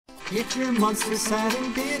If your monster's sad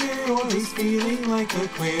and bitter, or he's feeling like a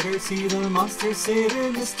quitter, see the monster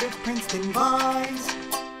sitter, Mr. Princeton Vice.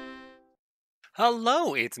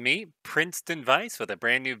 Hello, it's me, Princeton Vice, with a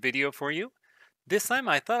brand new video for you. This time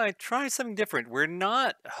I thought I'd try something different. We're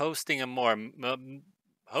not hosting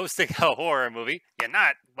hosting a horror movie. You're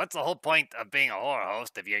not. What's the whole point of being a horror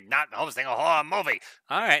host if you're not hosting a horror movie?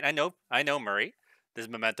 All right, I know, Murray. This is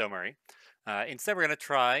Memento Murray. Instead, we're gonna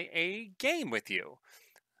try a game with you.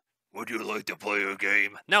 Would you like to play a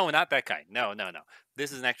game? No, not that kind. No.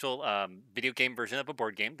 This is an actual video game version of a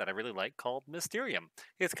board game that I really like called Mysterium.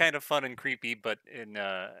 It's kind of fun and creepy, but in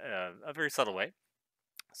a very subtle way.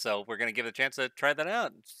 So we're going to give it a chance to try that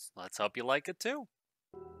out. Let's hope you like it too.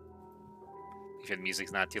 If the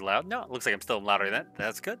music's not too loud. No, it looks like I'm still louder than that.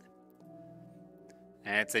 That's good.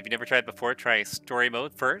 And so if you've never tried it before, try story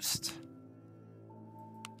mode first.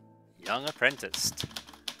 Young Apprentice.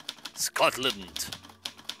 Scotland.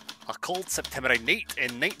 A cold September night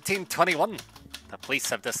in 1921, the police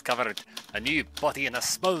have discovered a new body in a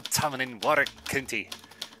small town in Warwick County.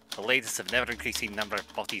 The latest of an ever-increasing number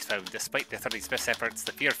of bodies found. Despite the authorities' best efforts,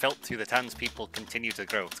 the fear felt through the townspeople continued to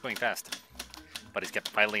grow. It's going fast. Bodies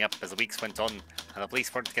kept piling up as the weeks went on, and the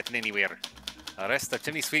police weren't getting anywhere. Arrest of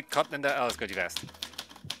chimney sweep caught in the... Oh, it's going too fast.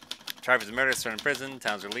 Charges of murders are in prison,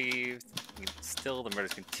 towns relieved. Still, the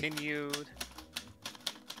murders continued.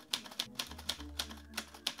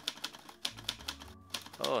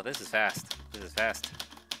 Oh, this is fast. This is fast.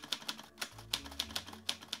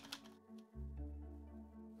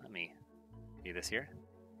 Let me do this here.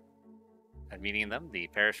 At meeting them, the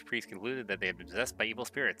parish priest concluded that they had been possessed by evil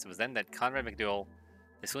spirits. It was then that Conrad MacDowell,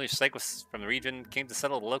 the Swedish psychic from the region, came to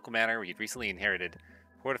settle the local manor where he had recently inherited.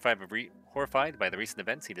 Horrified by the recent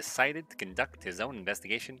events, he decided to conduct his own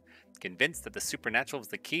investigation, convinced that the supernatural was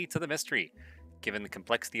the key to the mystery. Given the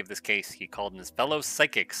complexity of this case, he called in his fellow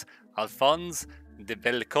psychics, Alphonse de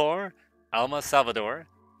Bellecourt, Alma Salvador,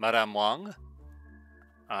 Madame Wang,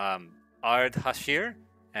 Ard Hashir,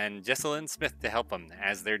 and Jesselyn Smith to help him.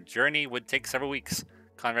 As their journey would take several weeks,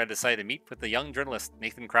 Conrad decided to meet with the young journalist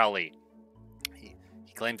Nathan Crowley. He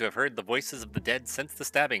claimed to have heard the voices of the dead since the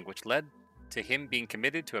stabbing, which led to him being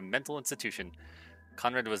committed to a mental institution.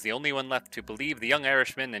 Conrad was the only one left to believe the young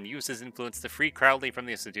Irishman and use his influence to free Crowley from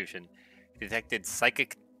the institution. He detected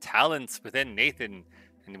psychic talents within Nathan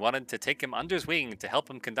and wanted to take him under his wing to help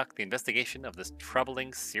him conduct the investigation of this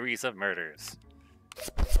troubling series of murders.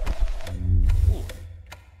 Ooh.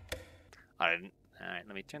 Alright,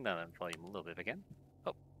 let me turn down the volume a little bit again.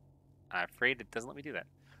 Oh, I'm afraid it doesn't let me do that.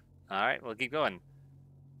 Alright, we'll keep going.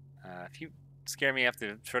 If you scare me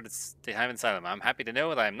after short time in asylum, I'm happy to know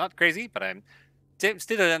that I'm not crazy, but I'm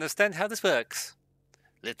still don't understand how this works.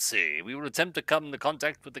 Let's see, we will attempt to come into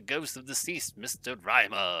contact with the ghost of deceased Mr.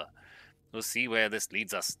 Reimer. We'll see where this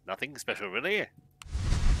leads us. Nothing special, really.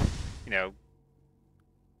 You know,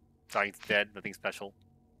 talking to the dead, nothing special.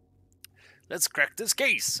 Let's crack this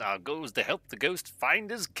case. Our goal is to help the ghost find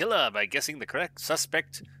his killer by guessing the correct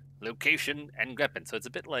suspect, location, and weapon. So it's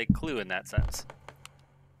a bit like Clue in that sense.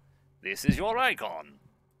 This is your icon.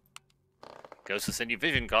 Ghost will send you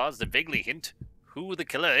vision cards that vaguely hint who the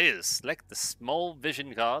killer is. Select the small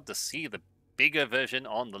vision card to see the bigger version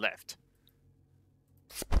on the left.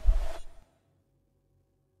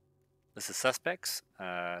 This is suspects.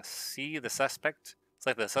 See the suspect.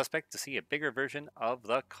 Select the suspect to see a bigger version of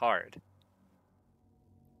the card.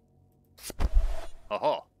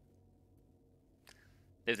 Oh.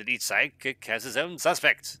 Note that each sidekick has his own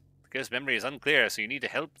suspect. The ghost memory is unclear, so you need to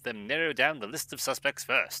help them narrow down the list of suspects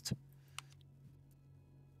first.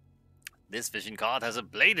 This vision card has a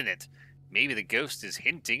blade in it. Maybe the ghost is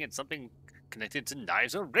hinting at something connected to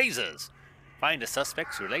knives or razors. Find a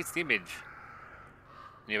suspect who relates the image.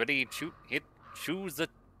 When you're ready, hit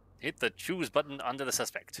the choose button under the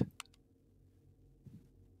suspect.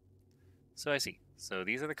 So I see. So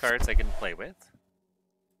these are the cards I can play with.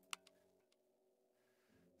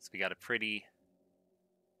 So we got a pretty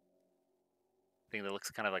thing that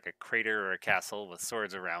looks kind of like a crater or a castle with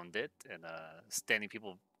swords around it, and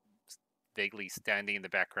people vaguely standing in the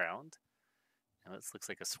background. And this looks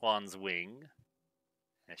like a swan's wing,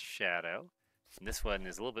 a shadow. And this one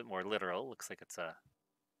is a little bit more literal. Looks like it's a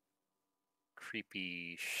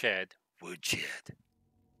creepy shed, woodshed,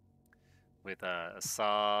 with a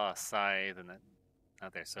saw, a scythe, and then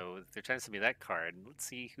out there. So they're trying to send me that card. Let's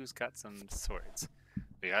see who's got some swords.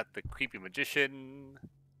 We got the creepy magician.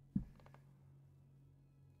 It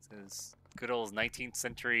says good old 19th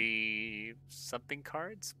century something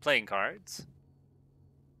cards, playing cards.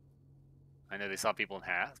 I know they saw people in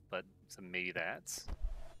half, but so maybe that's.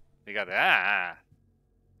 We got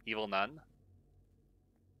evil nun.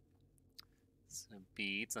 No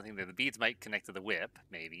beads, nothing there. The beads might connect to the whip,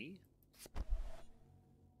 maybe.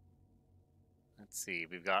 Let's see,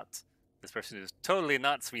 we've got this person who's totally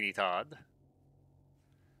not Sweeney Todd.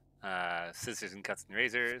 Scissors and cuts and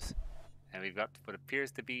razors. And we've got what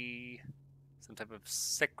appears to be some type of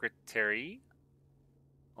secretary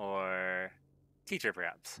or teacher,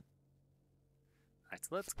 perhaps. Alright,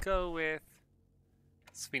 so let's go with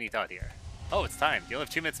Sweeney Todd here. Oh, it's time. You only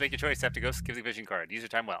have 2 minutes to make your choice after Ghost gives the vision card. Use your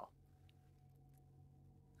time well.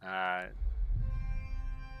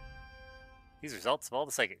 These results of all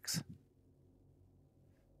the psychics.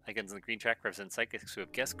 Icons on the green track represent psychics who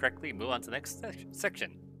have guessed correctly. Move on to the next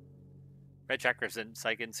section. Red track represents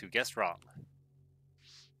psychics who guessed wrong.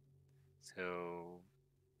 So,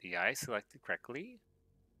 the eye selected correctly.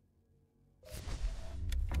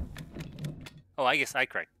 Oh, I guess I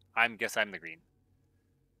correct. Guess I'm the green.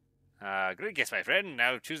 Great guess, my friend.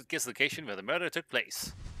 Now choose guess location where the murder took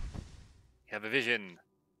place. You have a vision.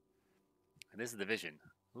 And this is the vision.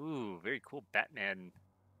 Ooh, very cool Batman-esque.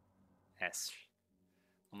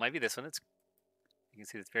 Well, might be this one. You can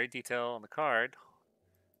see it's very detailed on the card.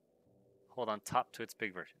 Hold on top to its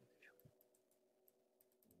big version.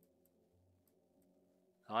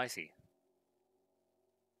 Oh, I see.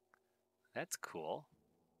 That's cool.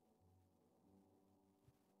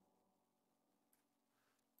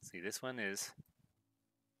 See, this one is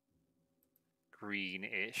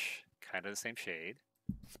greenish, kind of the same shade.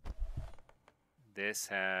 This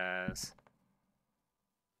has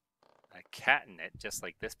a cat in it, just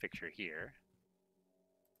like this picture here.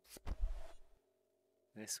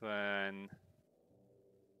 This one,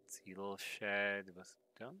 see a little shed.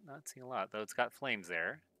 Not seeing a lot, though it's got flames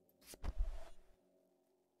there.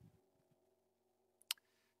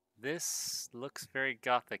 This looks very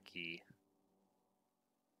gothic-y.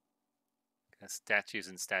 Statues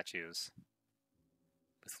and statues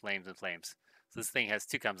with flames and flames. So this thing has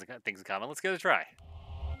 2 things in common. Let's give it a try.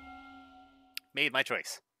 Made my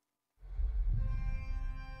choice.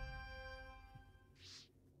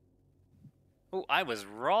 Oh, I was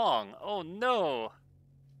wrong. Oh no.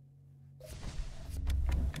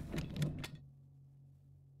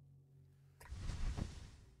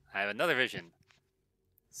 I have another vision.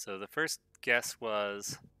 So the first guess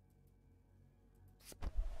was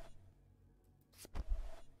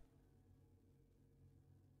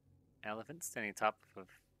elephant standing top of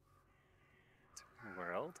the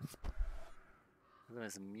world.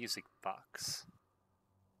 There's a music box.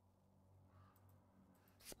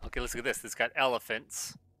 Okay, let's look at this. It's got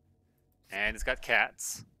elephants, and it's got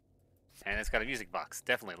cats, and it's got a music box.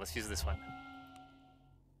 Definitely, let's use this one.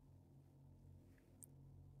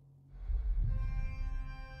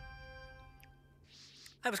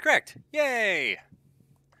 I was correct. Yay!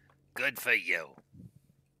 Good for you.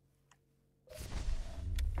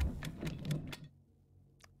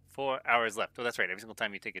 Four hours left. Oh, that's right. Every single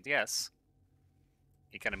time you take a guess,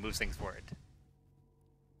 it kind of moves things forward. You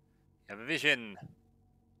have a vision.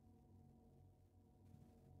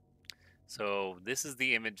 So this is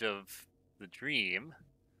the image of the dream.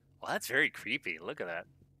 Well, that's very creepy. Look at that.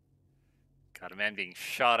 Got a man being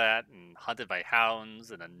shot at and hunted by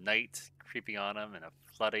hounds, and a knight creeping on him, and a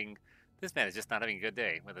flooding. This man is just not having a good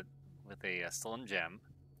day with a stolen gem.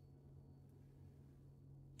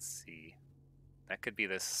 Let's see. That could be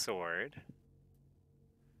the sword.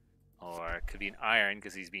 Or it could be an iron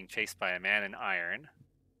because he's being chased by a man in iron.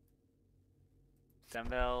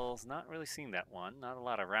 Dumbbells, not really seeing that one. Not a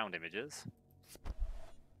lot of round images.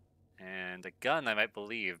 And a gun I might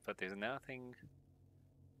believe, but there's nothing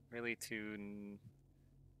really too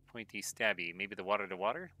pointy stabby. Maybe the water to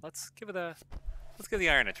water? Let's give the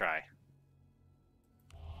iron a try.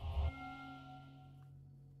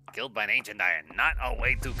 Killed by an ancient iron, not a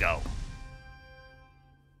way to go.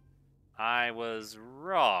 I was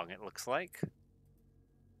wrong, it looks like.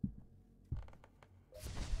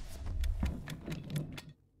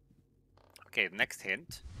 Okay, the next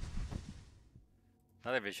hint.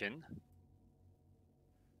 Another vision.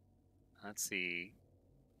 Let's see.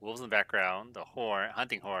 Wolves in the background, a horn,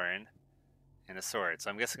 hunting horn, and a sword. So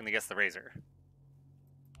I'm guessing gonna guess the razor.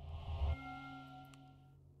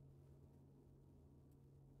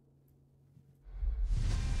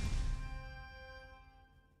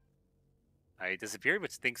 I disappeared,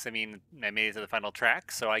 which thinks I made it to the final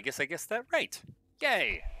track, so I guess that right.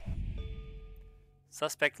 Yay!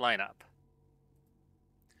 Suspect lineup.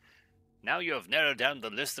 Now you have narrowed down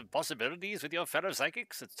the list of possibilities with your fellow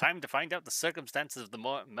psychics. It's time to find out the circumstances of the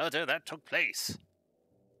murder that took place.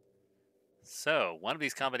 So, one of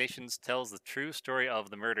these combinations tells the true story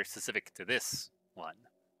of the murder specific to this one.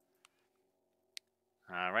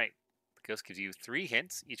 Alright. ghost gives you 3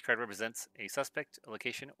 hints. Each card represents a suspect, a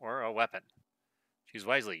location, or a weapon. Choose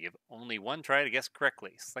wisely. You have only 1 try to guess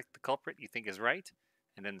correctly. Select the culprit you think is right,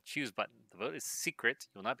 and then the choose button. The vote is secret.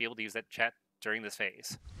 You will not be able to use that chat during this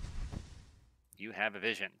phase. You have a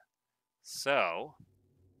vision. So,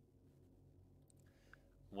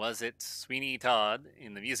 was it Sweeney Todd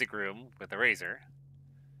in the music room with a razor?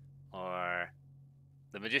 Or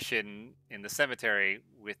the magician in the cemetery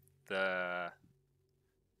with the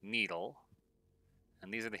needle?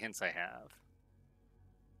 And these are the hints I have.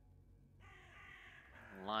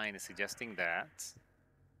 Line is suggesting that.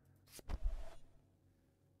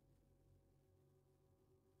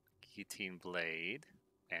 Guillotine blade.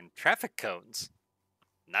 And traffic cones.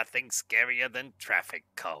 Nothing scarier than traffic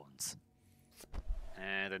cones.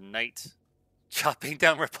 And a knight chopping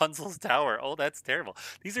down Rapunzel's tower. Oh, that's terrible.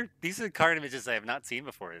 These are card images I have not seen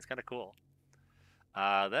before. It's kind of cool.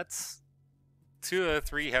 That's 2 of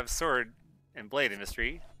 3 have sword and blade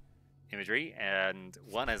imagery, and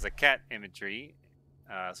 1 has a cat imagery.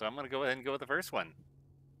 So I'm gonna go ahead and go with the first one.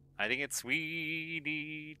 I think it's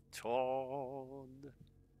Sweeney Todd.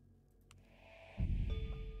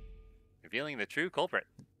 Revealing the true culprit.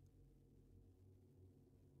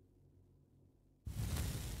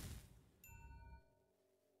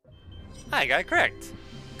 I got it correct.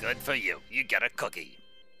 Good for you. You get a cookie.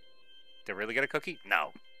 Did I really get a cookie?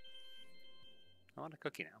 No. I want a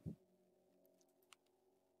cookie now.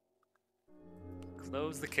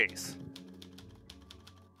 Close the case.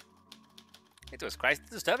 It was quite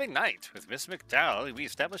a disturbing night. With Miss McDowell, we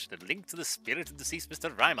established a link to the spirit of deceased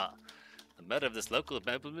Mr. Reimer. The murder of this local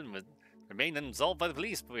nobleman would remain unsolved by the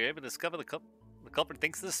police, but we were able to discover the culprit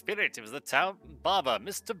thanks to the spirit. It was the town barber,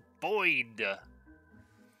 Mr. Boyd.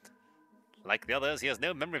 Like the others, he has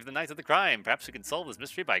no memory of the night of the crime. Perhaps we can solve this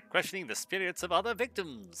mystery by questioning the spirits of other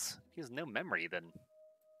victims. He has no memory, then.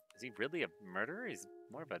 Is he really a murderer? He's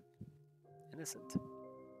more of an innocent.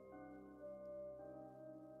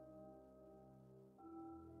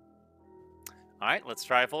 Alright, let's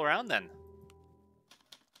try a full round then.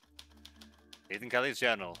 Nathan Kelly's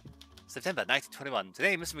journal. September 1921.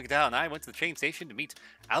 Today, Mr. McDowell and I went to the train station to meet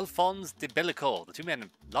Alphonse de Bellicourt. The 2 men are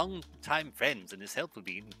long-time friends, and his help will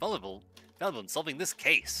be invaluable in solving this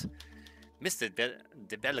case. Mr.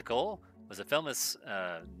 de Bellicourt was a famous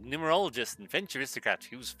numerologist and French aristocrat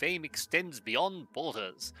whose fame extends beyond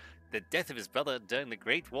borders. The death of his brother during the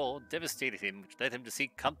Great War devastated him, which led him to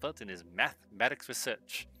seek comfort in his mathematics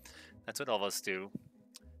research. That's what all of us do.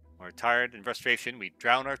 When we're tired and frustration, we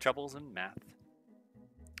drown our troubles in math.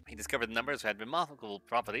 He discovered the numbers had remarkable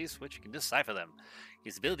properties, which you can decipher them.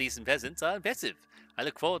 His abilities in pheasants are impressive. I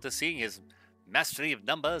look forward to seeing his mastery of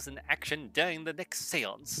numbers in action during the next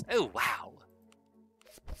seance. Oh, wow.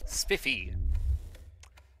 Spiffy.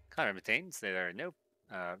 Connor maintains that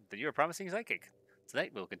you are a promising psychic.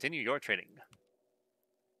 Tonight we'll continue your training.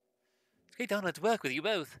 It's great honor to work with you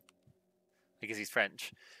both. I guess he's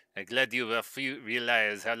French. I'm glad you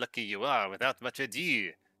realize how lucky you are. Without much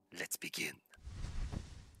ado, let's begin.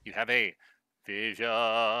 You have a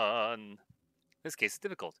vision. This case is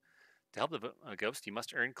difficult. To help the ghost, you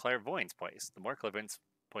must earn clairvoyance points. The more clairvoyance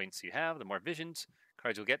points you have, the more visions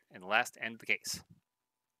cards you'll get in the last end of the case.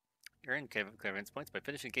 You earn clairvoyance points by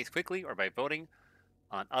finishing the case quickly or by voting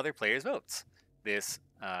on other players' votes. This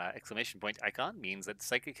exclamation point icon means that the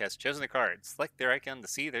psychic has chosen a card. Select their icon to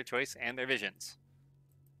see their choice and their visions.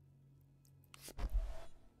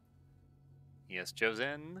 He has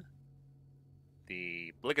chosen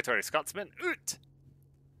the obligatory Scotsman, Oot!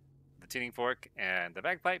 The tuning fork and the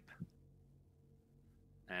bagpipe.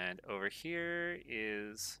 And over here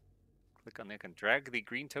is, click on the icon, drag the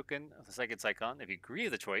green token of the psychic's icon if you agree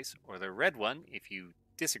with the choice, or the red one if you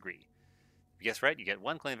disagree. If you guess right, you get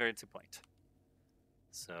 1 clairvoyance point.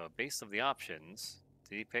 So, based on the options,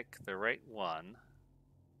 did he pick the right one?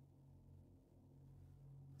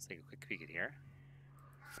 Let's take a quick peek at here.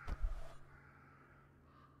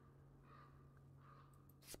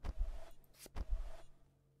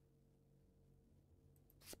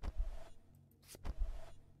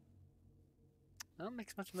 Well, it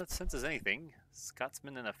makes much of that sense as anything.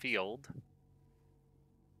 Scotsman in a field.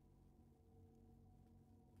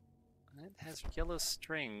 It has yellow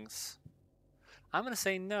strings. I'm going to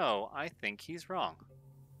say no. I think he's wrong.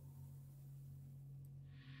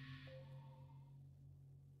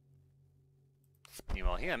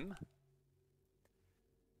 Meanwhile, him.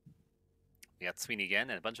 We got Sweeney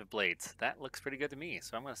again and a bunch of blades. That looks pretty good to me,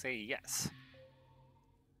 so I'm going to say yes.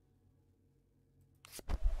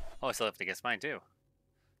 Oh, I still have to guess mine too.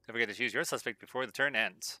 Don't forget to choose your suspect before the turn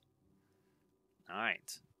ends.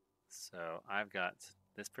 Alright. So I've got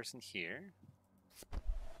this person here.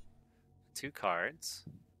 2 cards.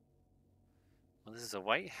 Well, this is a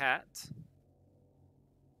white hat.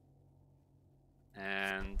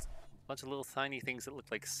 And a bunch of little tiny things that look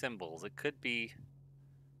like symbols. It could be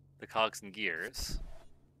the cogs and gears.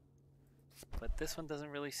 But this one doesn't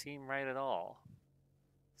really seem right at all.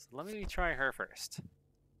 So let me try her first.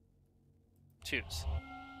 Choose.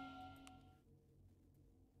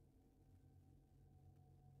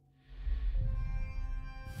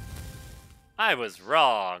 I was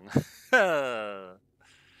wrong. I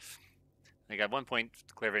got 1 point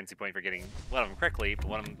clairvoyancy point for getting one of them correctly, but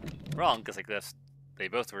one of them wrong because like this, they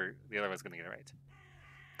both were. The other one's going to get it right.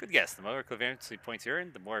 Good guess. The more clairvoyancy points you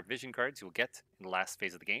earn, the more vision cards you will get in the last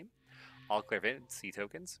phase of the game. All clairvoyancy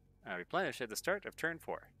tokens replenish at the start of turn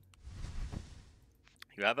 4.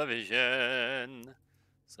 You have a vision.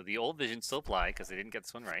 So the old visions still apply because they didn't get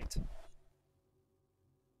this one right.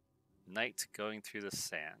 Night going through the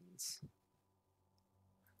sands.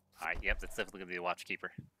 Alright, yep, that's definitely going to be the Watchkeeper.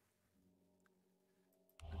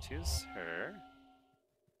 I'll choose her.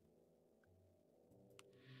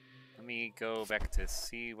 Let me go back to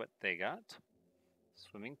see what they got.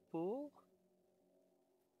 Swimming pool.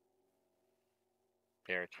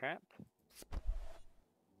 Bear trap.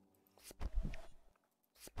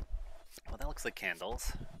 Well, that looks like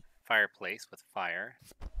candles. Fireplace with fire.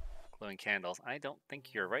 Glowing candles. I don't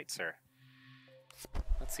think you're right, sir.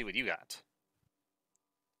 Let's see what you got.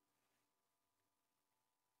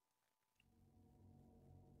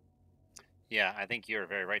 Yeah, I think you're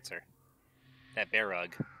very right, sir. That bear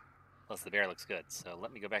rug. Plus the bear looks good. So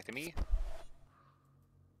let me go back to me.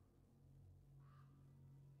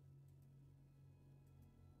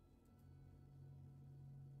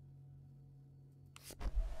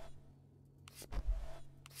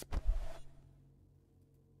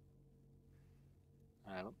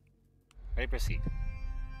 Ready to proceed.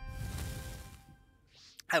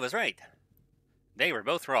 I was right. They were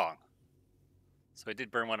both wrong. So I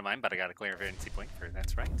did burn one of mine, but I got a clairvoyancy point for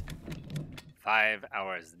that's right. 5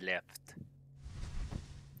 hours left.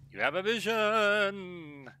 You have a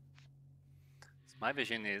vision! So my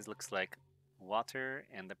vision looks like water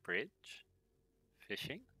and the bridge.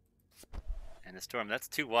 Fishing. And the storm. That's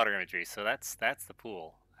 2 water imagery, so that's the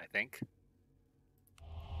pool, I think.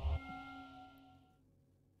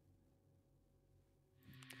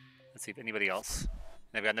 Let's see if anybody else.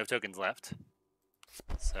 And I've got no tokens left.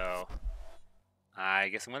 So I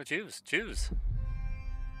guess I'm gonna choose. Choose.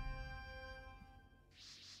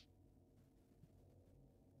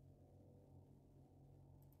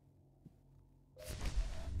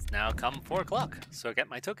 It's now come 4 o'clock, so I get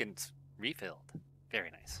my tokens refilled. Very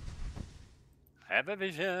nice. I have a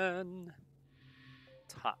vision.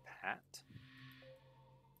 Top hat.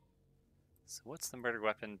 So what's the murder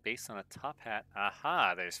weapon based on a top hat?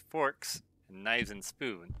 Aha, there's forks and knives and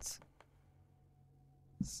spoons.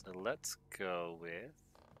 So let's go with...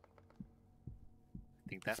 I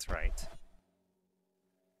think that's right.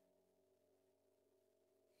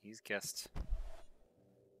 He's guessed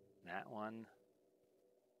that one.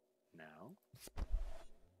 No.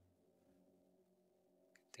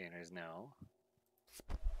 Containers, no.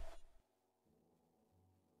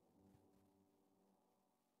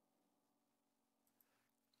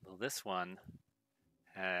 Well, this one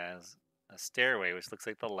has a stairway, which looks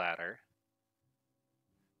like the ladder.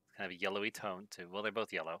 It's kind of a yellowy tone, too. Well, they're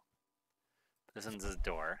both yellow. This one's a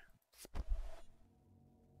door.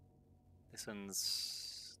 This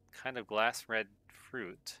one's kind of glass red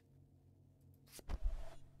fruit.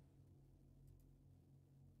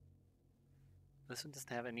 This one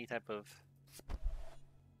doesn't have any type of...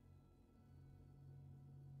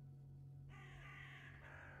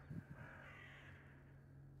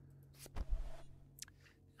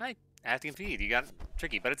 I have to concede. You got it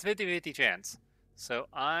tricky, but it's a 50-50 chance. So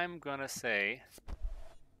I'm gonna say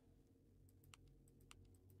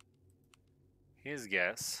his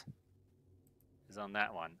guess is on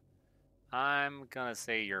that one. I'm gonna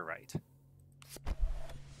say you're right.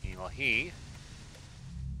 Meanwhile,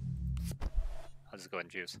 I'll just go ahead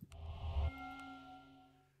and choose.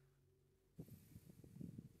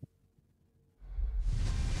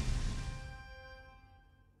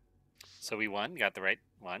 So we won, got the right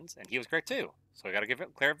ones, and he was correct too. So I gotta give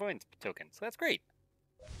it clairvoyance token. So that's great.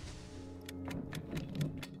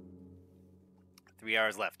 3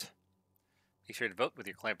 hours left. Make sure to vote with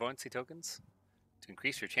your clairvoyancy tokens to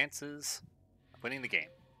increase your chances of winning the game.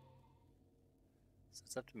 So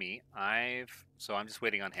it's up to me. So I'm just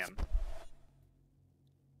waiting on him.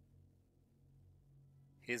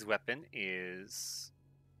 His weapon is...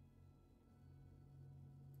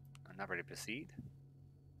 I'm not ready to proceed.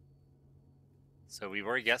 So we've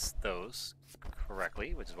already guessed those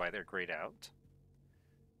correctly, which is why they're grayed out.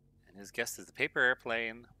 And his guess is the paper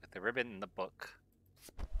airplane with the ribbon and the book.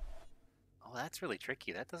 Oh, that's really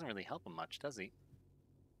tricky. That doesn't really help him much, does he?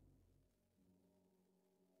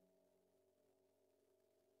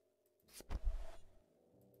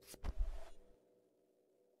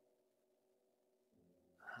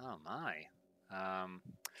 Oh my. I'm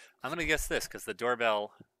gonna guess this because the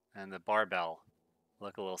doorbell and the barbell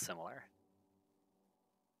look a little similar.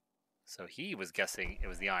 So he was guessing it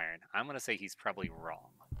was the iron. I'm gonna say he's probably wrong.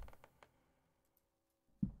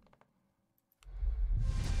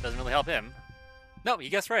 Doesn't really help him. No, you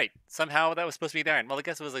guessed right. Somehow that was supposed to be the iron. Well, I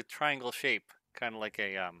guess it was a triangle shape, kind of like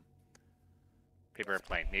a paper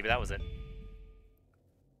airplane. Maybe that was it.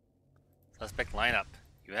 Suspect lineup.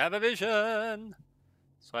 You have a vision.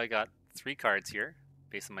 So I got 3 cards here,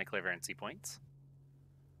 based on my cleverancy points.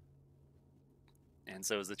 And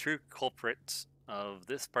so is the true culprit of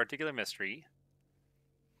this particular mystery.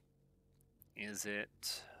 Is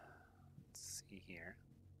it... Let's see here.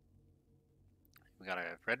 We got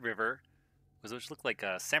a red river, which look like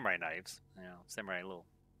samurai knives. You know, samurai little...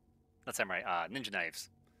 Not samurai, ninja knives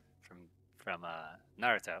from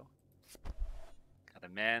Naruto. Got a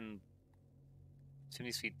man...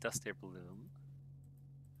 Chimney Sweet Dust Air Balloon.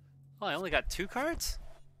 Oh, I only got 2 cards?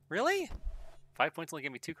 Really? 5 points only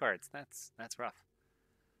gave me 2 cards. That's rough.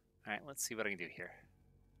 Alright, let's see what I can do here.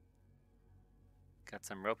 Got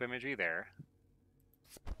some rope imagery there.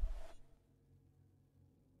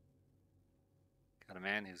 Got a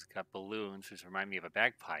man who's got balloons, which remind me of a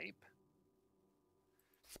bagpipe.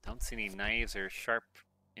 Don't see any knives or sharp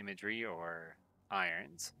imagery or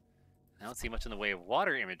irons. I don't see much in the way of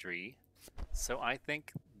water imagery. So I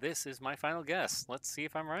think this is my final guess. Let's see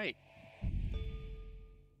if I'm right.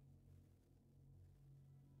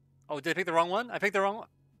 Oh, did I pick the wrong one? I picked the wrong one.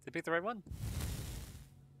 Did I pick the right one?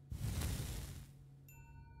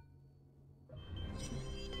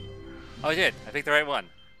 Oh, I did. I picked the right one.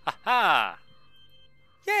 Ha ha!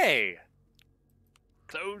 Yay!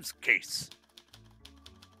 Closed case.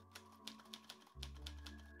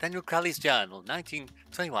 Daniel Crowley's Journal,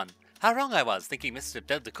 1921. How wrong I was, thinking Mr.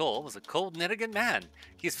 Deldecourt was a cold and arrogant man.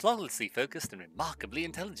 He is flawlessly focused and remarkably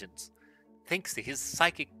intelligent. Thanks to his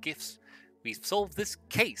psychic gifts, we've solved this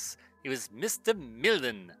case. It was Mr.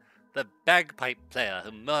 Millen, the bagpipe player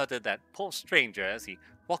who murdered that poor stranger as he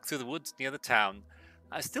walked through the woods near the town.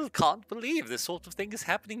 I still can't believe this sort of thing is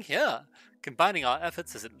happening here. Combining our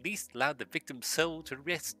efforts has at least allowed the victim's soul to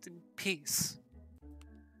rest in peace.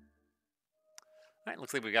 Alright,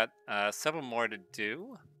 looks like we got several more to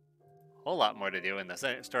do. A whole lot more to do in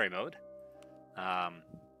the story mode.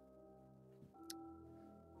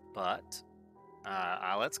 But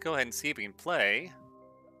let's go ahead and see if we can play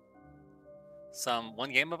some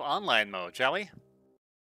one game of online mode, shall we?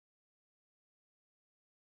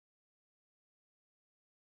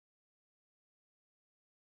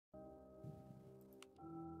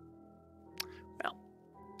 Well,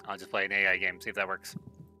 I'll just play an AI game, see if that works.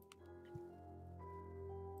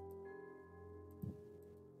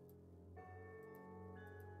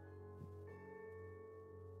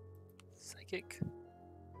 Psychic.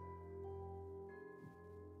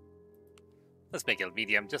 Let's make it a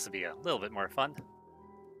medium just to be a little bit more fun.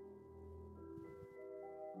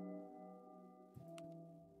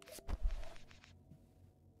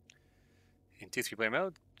 In 2-3 player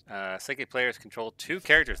mode, psychic players control 2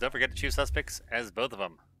 characters. Don't forget to choose suspects as both of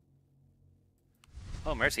them.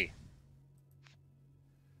 Oh, mercy.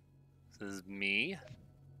 This is me.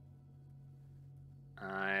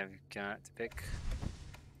 I've got to pick...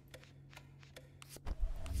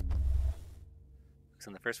 So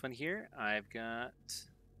on the first one here, I've got...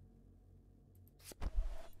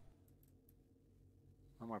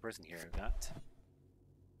 one more person here. I've got...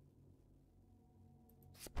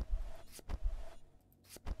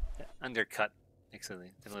 that undercut.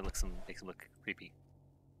 Definitely makes him look creepy.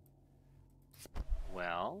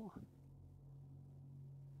 Well...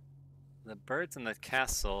 the birds in the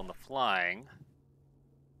castle and the flying...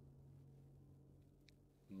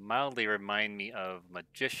 mildly remind me of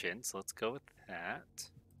magician, so let's go with that.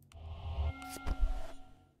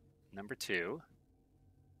 Number 2.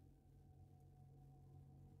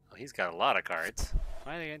 Oh, he's got a lot of cards.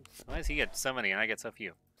 Why does he get so many and I get so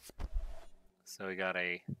few? So we got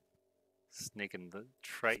a snake in the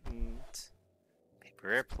Triton, paper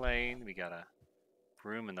airplane, we got a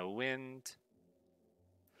broom in the wind.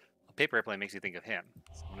 Well, paper airplane makes me think of him,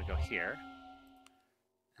 so I'm gonna go here.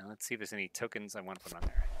 And let's see if there's any tokens I want to put on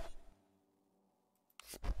there.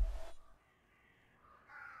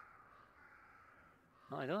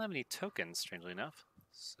 Well, I don't have any tokens, strangely enough.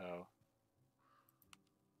 So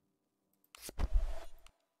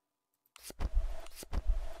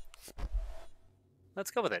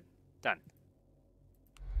Let's go with it. Done.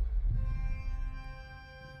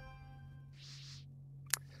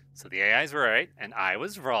 So the AI's right, and I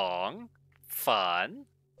was wrong. Fun.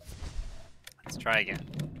 Let's try again.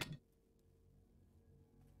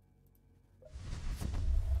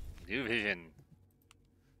 New vision.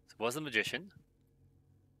 So it was a magician.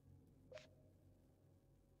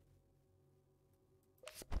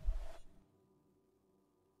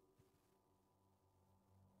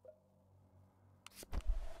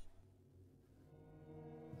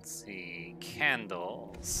 Let's see.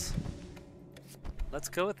 Candles. Let's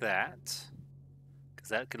go with that. Because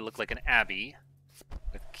that could look like an abbey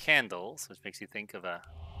with candles, which makes you think of a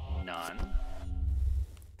nun.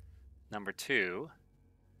 Number 2.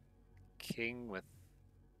 King with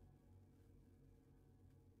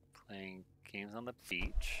playing games on the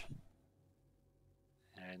beach.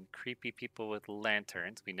 And creepy people with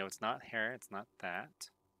lanterns. We know it's not hair, it's not that.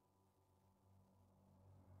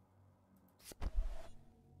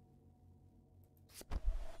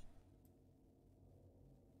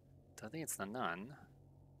 I think it's the nun.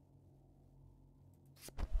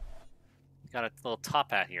 Got a little top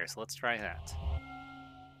hat here, so let's try that.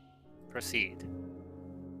 Proceed.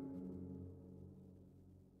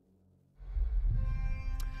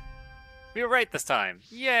 We were right this time.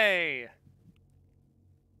 Yay!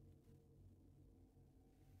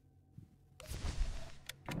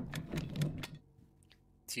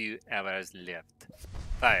 Two hours left.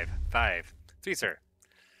 Five. 3, sir.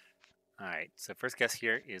 Alright, so first guess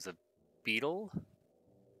here is a beetle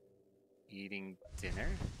eating dinner.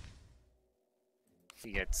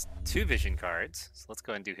 He gets 2 vision cards, so let's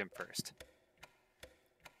go and do him first.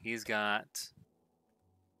 He's got...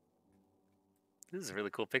 This is a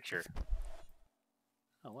really cool picture.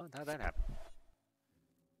 Oh, what? How'd that happen?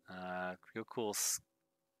 Real cool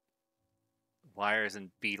wires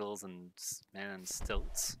and beetles and man and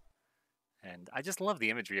stilts. And I just love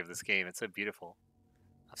the imagery of this game. It's so beautiful.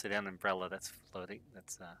 Upside down umbrella that's floating.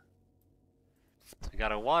 That's so we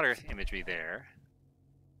got a water imagery there.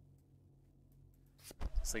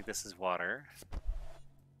 Just like this is water.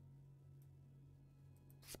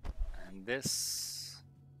 And this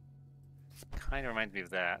kind of reminds me of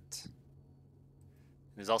that.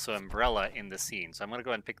 There's also umbrella in the scene, so I'm gonna go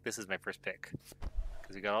ahead and pick this as my first pick.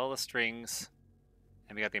 Because we got all the strings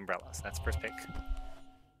and we got the umbrella. So that's first pick.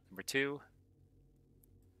 Number 2.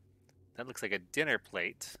 That looks like a dinner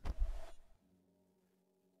plate.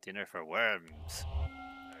 Dinner for worms.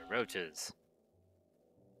 Or roaches.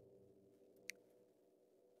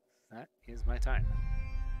 That is my time.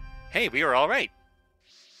 Hey, we were all right.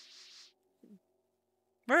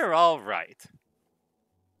 We're all right.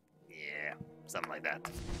 Yeah, something like that.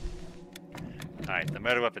 Alright, the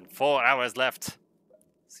murder weapon. 4 hours left.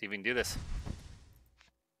 See if we can do this.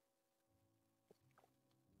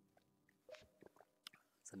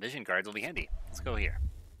 Some vision cards will be handy. Let's go here.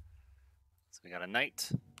 So we got a knight.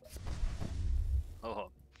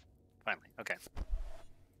 Oh, finally. Okay.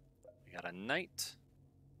 We got a knight,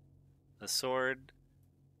 a sword,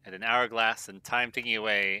 and an hourglass, and time ticking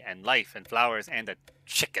away, and life, and flowers, and a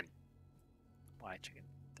chicken. Why chicken?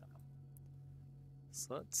 Don't know.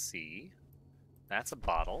 So let's see. That's a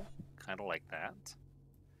bottle, kind of like that.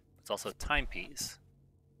 It's also a timepiece.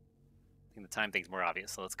 I think the time thing's more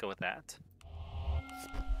obvious, so let's go with that.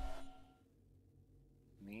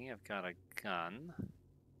 Me, I've got a gun.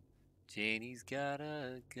 Janie's got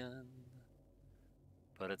a gun.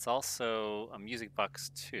 But it's also a music box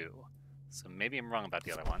too. So maybe I'm wrong about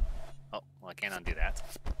the other one. Oh, well I can't undo that.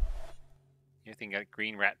 Your thing got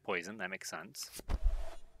green rat poison, that makes sense.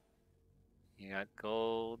 You got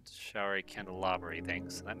gold, showery candelabra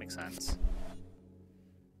things, so that makes sense.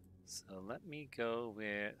 So let me go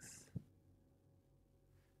with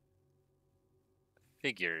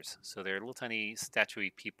figures. So they're little tiny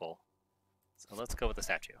statuey people. So let's go with the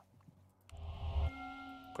statue.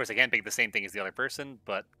 Of course, I can't pick the same thing as the other person,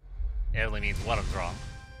 but it only means one of them's wrong.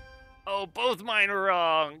 Oh, both mine are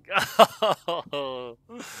wrong!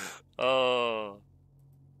 Oh.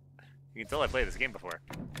 You can tell I played this game before.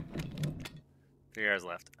 3 hours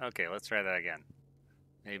left. Okay, let's try that again.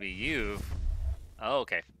 Maybe you've... Oh,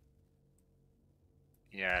 okay.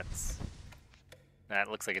 Yeah, it's... That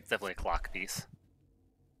looks like it's definitely a clock piece.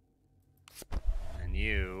 And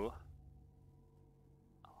you...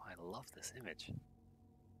 Oh, I love this image.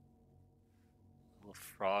 A little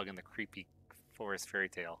frog in the creepy forest fairy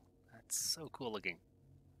tale. That's so cool looking.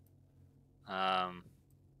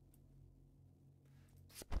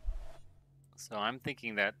 So I'm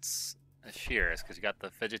thinking that's a shears, because you got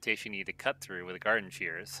the vegetation you need to cut through with the garden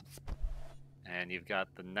shears. And you've got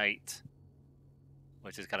the knight,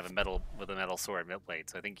 which is kind of a metal with a metal sword, metal blade.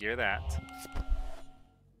 So I think you're that.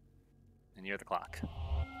 And you're the clock.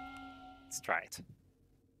 Let's try it.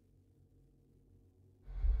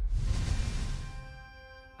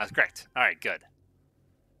 That's correct. All right, good.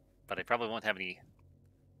 But I probably won't have any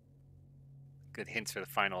good hints for the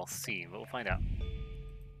final scene, but we'll find out.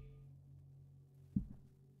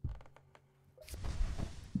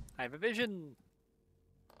 I have a vision.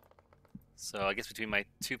 So I guess between my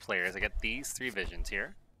two players, I get these 3 visions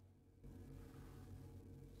here,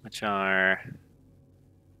 which are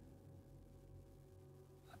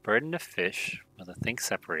a bird and a fish with a thing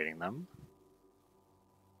separating them.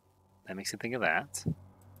 That makes you think of that.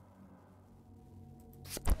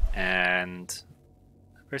 And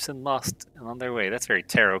a person lost and on their way. That's very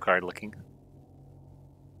tarot card looking.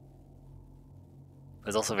 But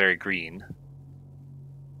it's also very green.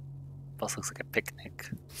 Also looks like a picnic.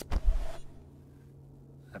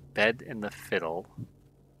 A bed and the fiddle.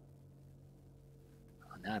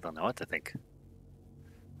 Oh, now I don't know what to think.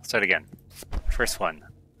 I'll start again. First one.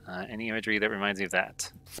 Any imagery that reminds me of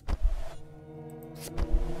that?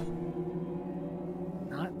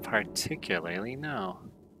 Not particularly, no.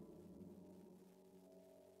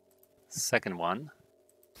 Second one.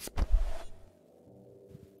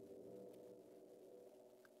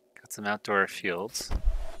 Got some outdoor fields.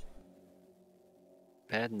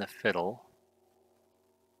 Bed and the fiddle.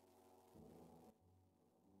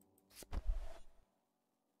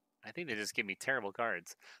 I think they just give me terrible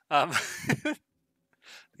cards. I think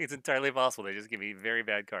it's entirely possible they just give me very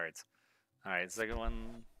bad cards. Alright, second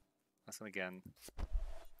one. This one again.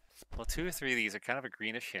 Well, 2 or 3 of these are kind of a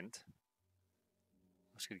greenish hint.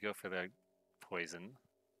 I'm just going to go for the poison.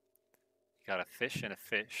 You got a fish and a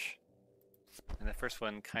fish. And the first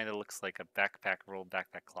one kind of looks like a backpack rolled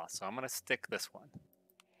backpack cloth. So I'm going to stick this one.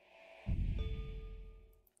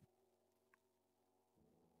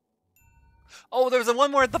 Oh, there's a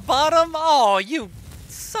one more at the bottom? Oh, you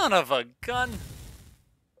son of a gun.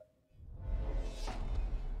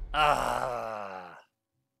 Ah.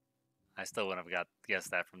 I still wouldn't have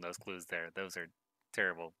guessed that from those clues there. Those are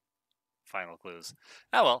terrible final clues.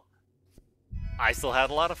 Oh well. I still had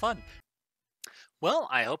a lot of fun. Well,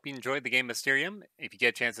 I hope you enjoyed the game Mysterium. If you get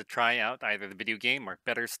a chance to try out either the video game or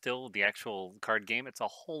better still, the actual card game, it's a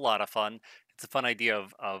whole lot of fun. It's a fun idea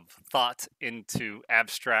of thought into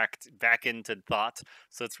abstract, back into thought.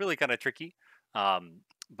 So it's really kind of tricky.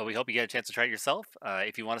 But we hope you get a chance to try it yourself.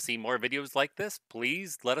 If you want to see more videos like this,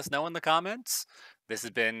 please let us know in the comments. This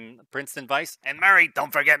has been Princeton Vice. And Murray,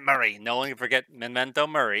 don't forget Murray. No one can forget Memento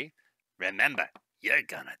Murray. Remember, you're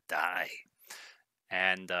gonna die.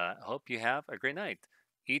 And hope you have a great night.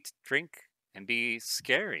 Eat, drink, and be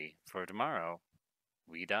scary, for tomorrow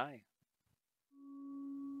we die.